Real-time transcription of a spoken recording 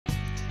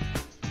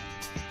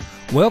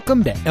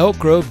Welcome to Elk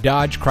Grove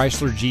Dodge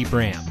Chrysler Jeep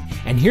Ram,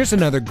 and here's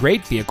another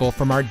great vehicle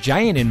from our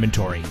giant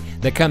inventory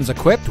that comes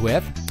equipped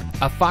with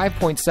a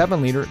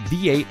 5.7-liter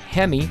V8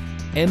 Hemi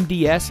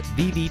MDS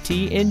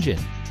VVT engine,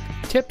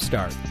 tip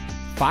start,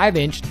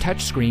 5-inch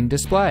touchscreen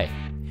display,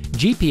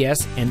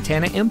 GPS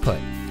antenna input,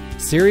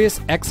 Sirius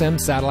XM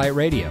satellite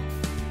radio.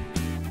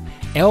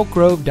 Elk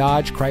Grove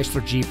Dodge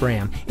Chrysler Jeep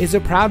Ram is a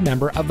proud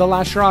member of the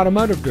Lasher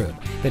Automotive Group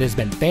that has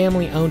been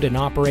family owned and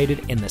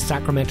operated in the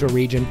Sacramento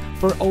region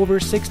for over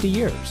 60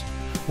 years.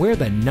 We're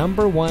the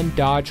 #1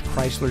 Dodge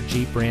Chrysler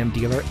Jeep Ram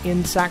dealer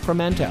in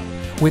Sacramento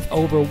with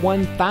over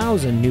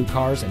 1,000 new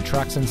cars and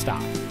trucks in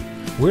stock.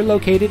 We're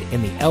located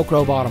in the Elk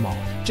Grove Auto Mall,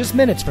 just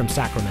minutes from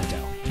Sacramento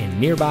in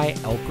nearby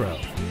Elk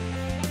Grove.